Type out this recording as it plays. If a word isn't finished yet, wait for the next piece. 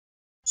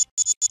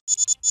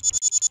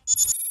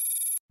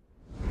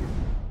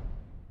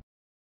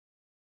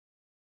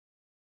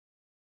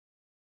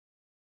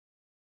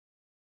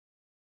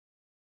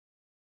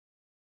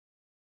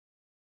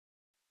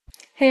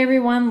Hey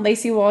everyone,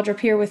 Lacey Waldrop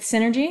here with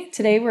Synergy.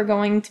 Today we're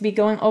going to be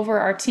going over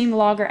our Team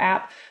Logger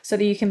app so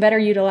that you can better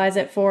utilize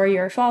it for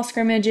your fall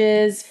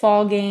scrimmages,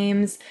 fall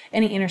games,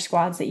 any inter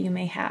squads that you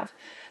may have.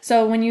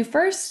 So when you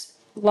first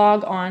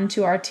log on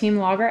to our Team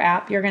Logger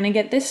app, you're going to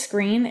get this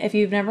screen. If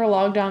you've never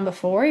logged on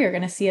before, you're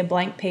going to see a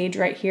blank page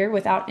right here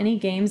without any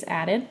games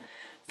added.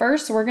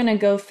 First, we're going to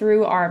go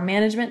through our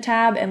management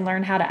tab and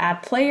learn how to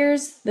add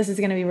players. This is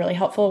going to be really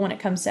helpful when it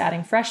comes to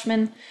adding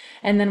freshmen.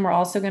 And then we're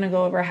also going to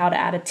go over how to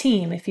add a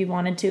team if you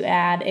wanted to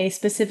add a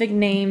specific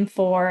name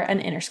for an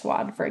inter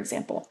squad, for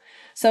example.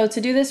 So to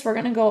do this, we're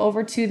going to go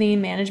over to the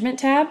management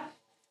tab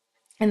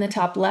in the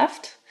top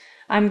left.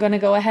 I'm going to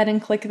go ahead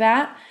and click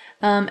that.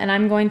 And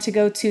I'm going to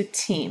go to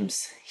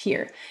teams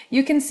here.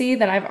 You can see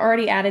that I've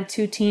already added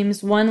 2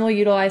 teams. One we'll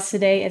utilize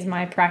today as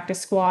my practice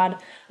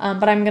squad,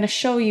 but I'm going to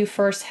show you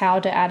first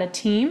how to add a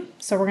team.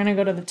 So we're going to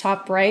go to the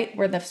top right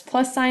where the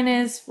plus sign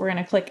is. We're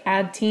going to click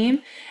add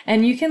team,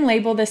 and you can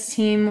label this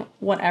team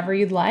whatever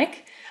you'd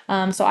like.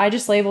 So I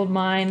just labeled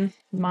mine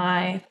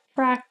my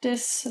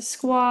practice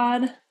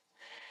squad,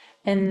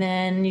 and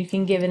then you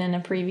can give it an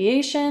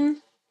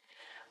abbreviation.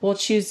 We'll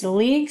choose the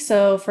league.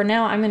 So for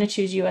now, I'm going to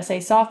choose USA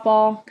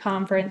Softball,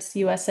 Conference,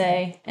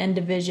 USA, and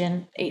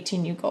Division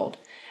 18U Gold.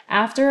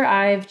 After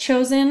I've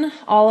chosen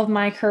all of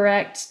my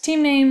correct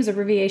team names,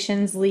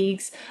 abbreviations,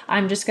 leagues,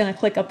 I'm just going to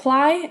click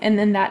apply, and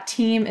then that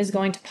team is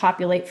going to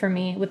populate for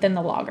me within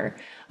the logger.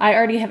 I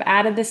already have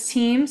added this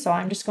team, so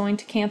I'm just going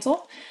to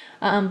cancel.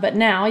 But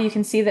now you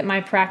can see that my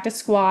practice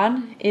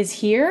squad is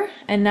here,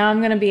 and now I'm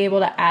going to be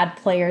able to add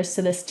players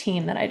to this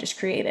team that I just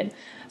created.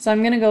 So I'm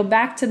going to go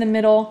back to the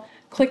middle,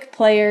 click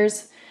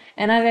players,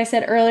 and as I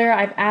said earlier,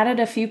 I've added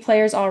a few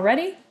players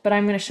already, but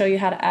I'm going to show you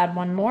how to add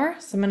one more.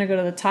 So I'm going to go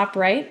to the top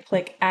right,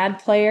 click add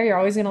player. You're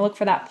always going to look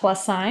for that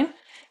plus sign,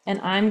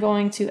 and I'm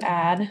going to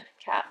add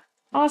Kat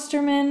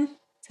Osterman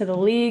to the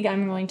league.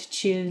 I'm going to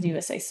choose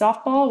USA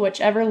Softball,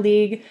 whichever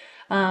league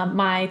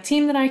my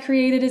team that I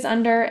created is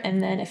under,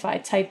 and then if I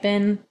type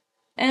in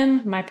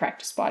M, my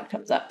practice squad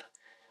comes up.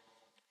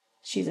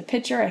 She's a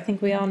pitcher, I think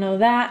we all know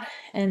that,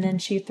 and then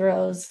she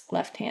throws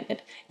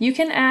left-handed. You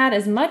can add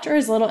as much or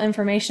as little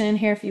information in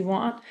here if you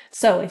want.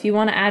 So if you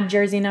want to add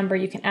jersey number,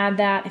 you can add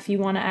that. If you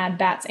want to add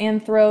bats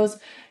and throws,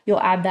 you'll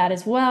add that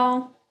as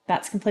well.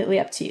 That's completely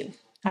up to you.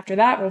 After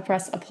that, we'll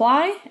press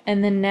apply,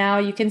 and then now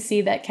you can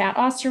see that Kat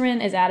Osterman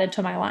is added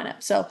to my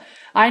lineup. So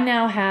I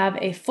now have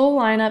a full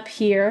lineup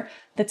here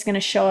that's going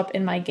to show up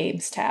in my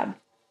games tab.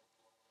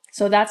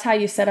 So that's how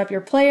you set up your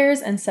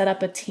players and set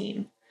up a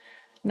team.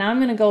 Now I'm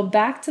going to go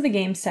back to the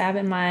Games tab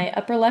in my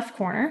upper left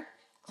corner,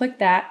 click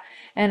that,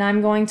 and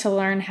I'm going to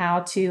learn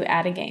how to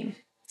add a game.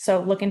 So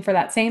looking for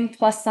that same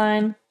plus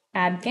sign,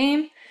 add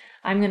game.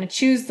 I'm going to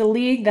choose the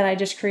league that I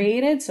just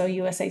created, so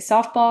USA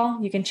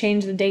Softball. You can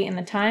change the date and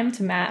the time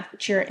to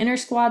match your inter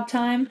squad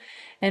time.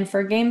 And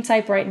for game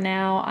type right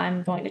now,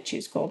 I'm going to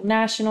choose Gold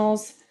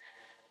Nationals.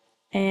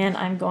 And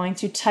I'm going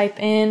to type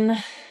in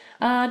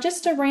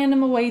just a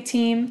random away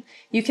team.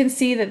 You can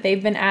see that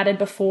they've been added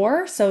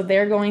before, so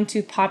they're going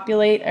to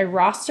populate a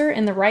roster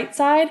in the right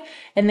side,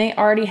 and they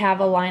already have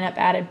a lineup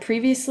added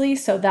previously,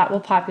 so that will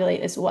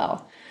populate as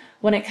well.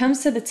 When it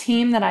comes to the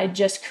team that I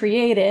just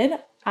created,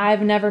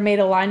 I've never made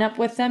a lineup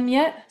with them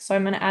yet, so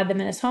I'm going to add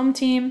them in as home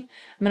team.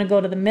 I'm going to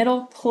go to the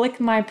middle, click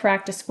my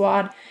practice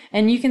squad,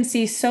 and you can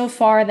see so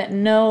far that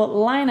no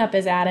lineup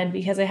is added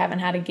because I haven't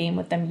had a game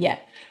with them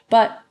yet.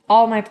 But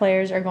all my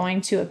players are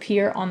going to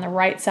appear on the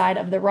right side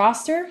of the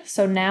roster,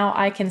 so now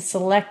I can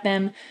select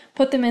them,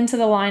 put them into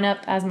the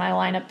lineup as my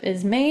lineup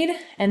is made,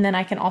 and then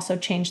I can also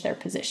change their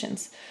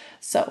positions.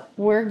 So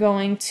we're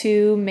going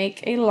to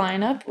make a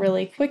lineup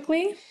really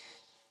quickly.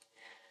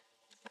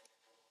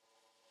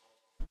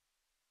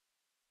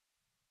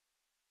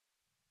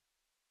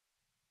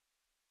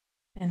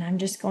 And I'm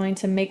just going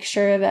to make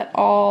sure that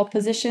all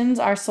positions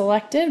are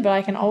selected, but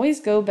I can always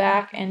go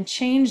back and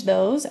change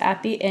those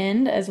at the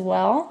end as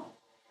well.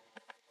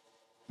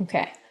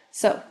 Okay,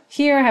 so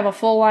here I have a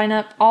full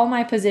lineup. All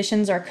my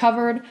positions are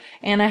covered,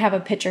 and I have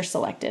a pitcher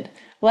selected.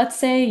 Let's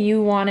say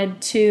you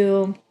wanted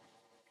to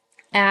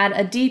add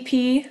a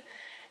DP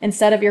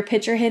instead of your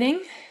pitcher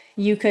hitting.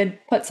 You could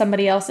put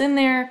somebody else in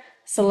there,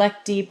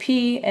 select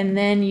DP, and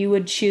then you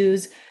would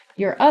choose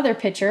your other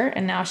pitcher,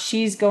 and now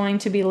she's going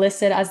to be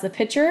listed as the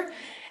pitcher,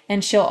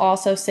 and she'll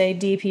also say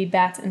DP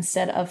bats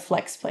instead of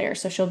flex player,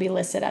 so she'll be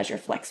listed as your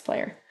flex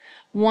player.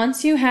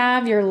 Once you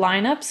have your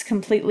lineups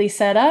completely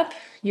set up,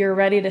 you're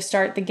ready to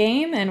start the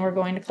game, and we're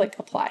going to click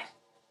apply.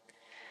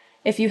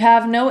 If you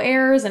have no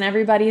errors and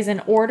everybody's in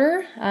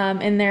order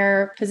in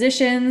their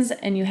positions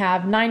and you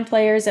have 9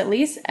 players at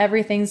least,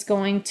 everything's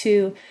going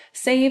to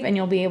save and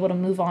you'll be able to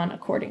move on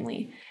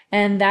accordingly.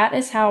 And that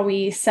is how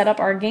we set up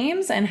our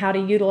games and how to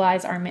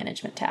utilize our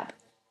management tab.